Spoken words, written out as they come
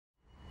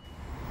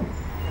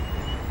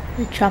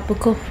The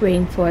tropical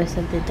rainforest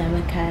of the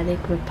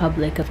Democratic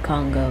Republic of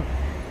Congo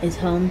is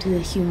home to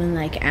the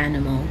human-like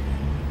animal,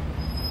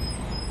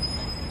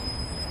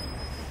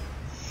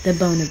 the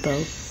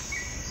bonobo.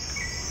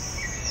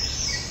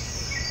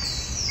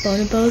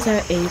 Bonobos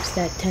are apes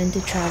that tend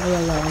to travel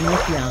alone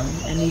with young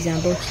and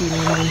resemble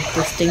humans with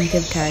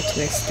distinctive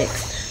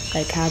characteristics,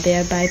 like how they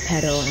are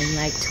bipedal and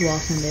like to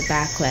walk on their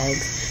back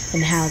legs,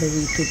 and how they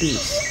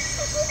reproduce.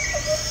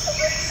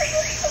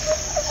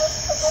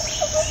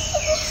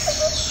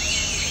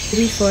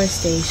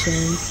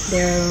 Deforestation,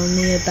 there are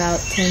only about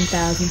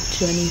 10,000 to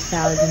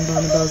 20,000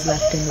 bonobos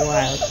left in the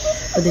wild,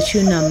 but the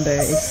true number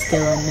is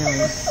still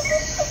unknown.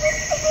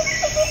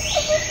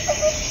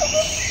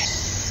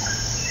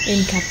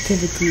 In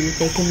captivity,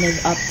 they can live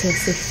up to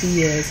 60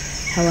 years.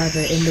 However,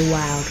 in the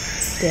wild,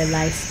 their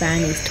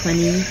lifespan is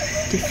 20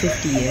 to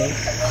 50 years.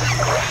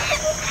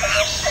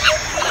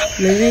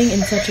 Living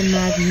in such a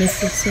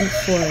magnificent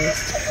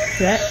forest,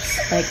 threats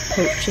like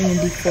poaching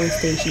and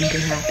deforestation can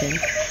happen.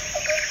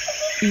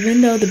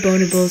 Even though the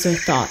bonobos are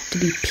thought to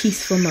be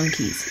peaceful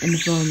monkeys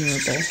and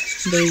vulnerable,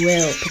 they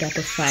will put up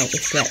a fight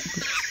if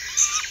threatened.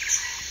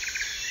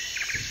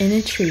 In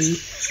a tree,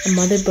 a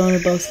mother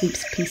bonobo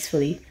sleeps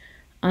peacefully,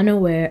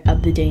 unaware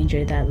of the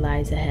danger that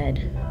lies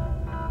ahead.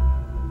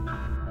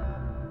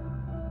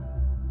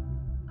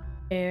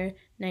 Share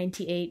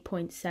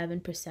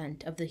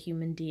 98.7% of the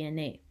human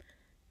DNA.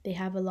 They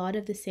have a lot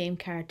of the same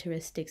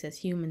characteristics as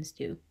humans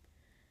do.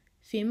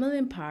 Female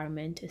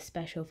empowerment is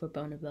special for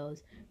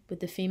bonobos, with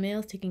the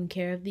females taking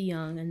care of the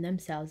young and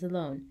themselves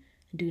alone,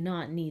 and do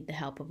not need the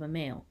help of a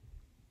male.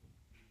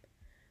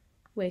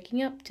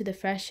 Waking up to the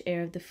fresh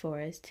air of the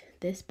forest,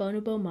 this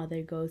bonobo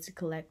mother goes to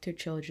collect her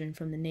children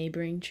from the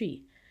neighboring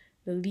tree,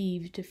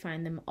 relieved to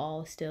find them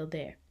all still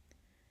there.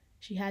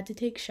 She had to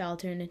take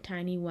shelter in a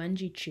tiny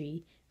onesie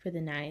tree for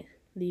the night,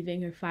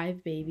 leaving her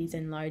 5 babies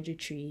and larger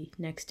tree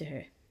next to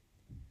her.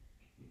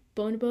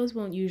 Bonobos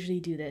won't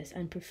usually do this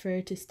and prefer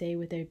to stay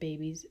with their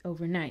babies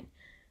overnight,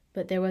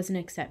 but there was an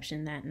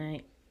exception that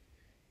night.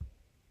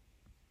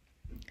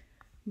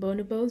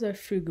 Bonobos are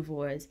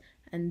frugivores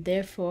and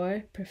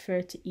therefore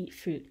prefer to eat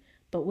fruit,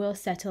 but will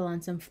settle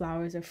on some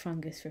flowers or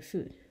fungus for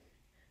food.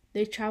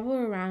 They travel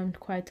around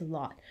quite a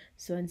lot,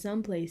 so in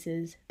some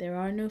places there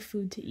are no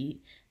food to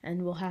eat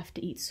and will have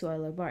to eat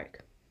soil or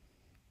bark.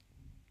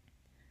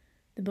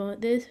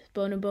 This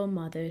bonobo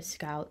mother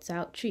scouts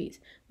out trees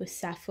with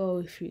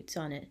sappho fruits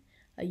on it,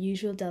 a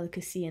usual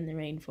delicacy in the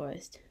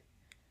rainforest.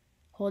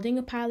 Holding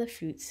a pile of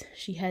fruits,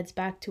 she heads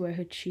back to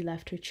where she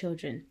left her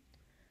children.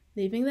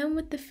 Leaving them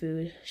with the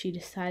food, she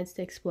decides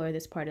to explore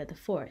this part of the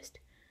forest.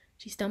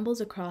 She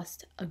stumbles across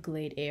a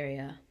glade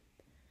area.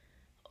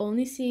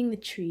 Only seeing the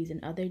trees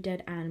and other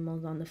dead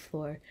animals on the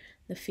floor,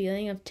 the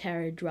feeling of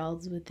terror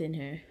dwells within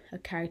her, a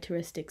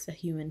characteristic a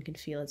human can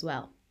feel as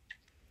well.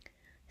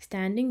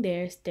 Standing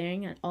there,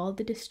 staring at all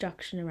the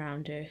destruction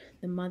around her,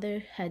 the mother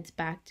heads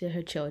back to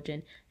her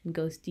children and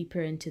goes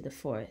deeper into the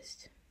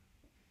forest.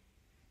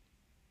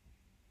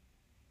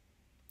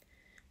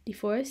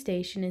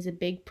 Deforestation is a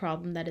big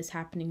problem that is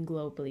happening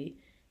globally.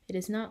 It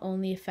is not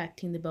only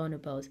affecting the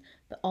bonobos,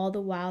 but all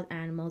the wild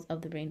animals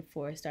of the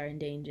rainforest are in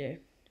danger.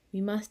 We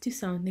must do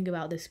something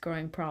about this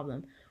growing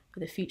problem,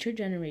 or the future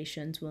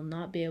generations will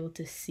not be able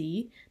to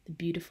see the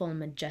beautiful and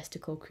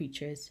majestical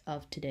creatures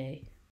of today.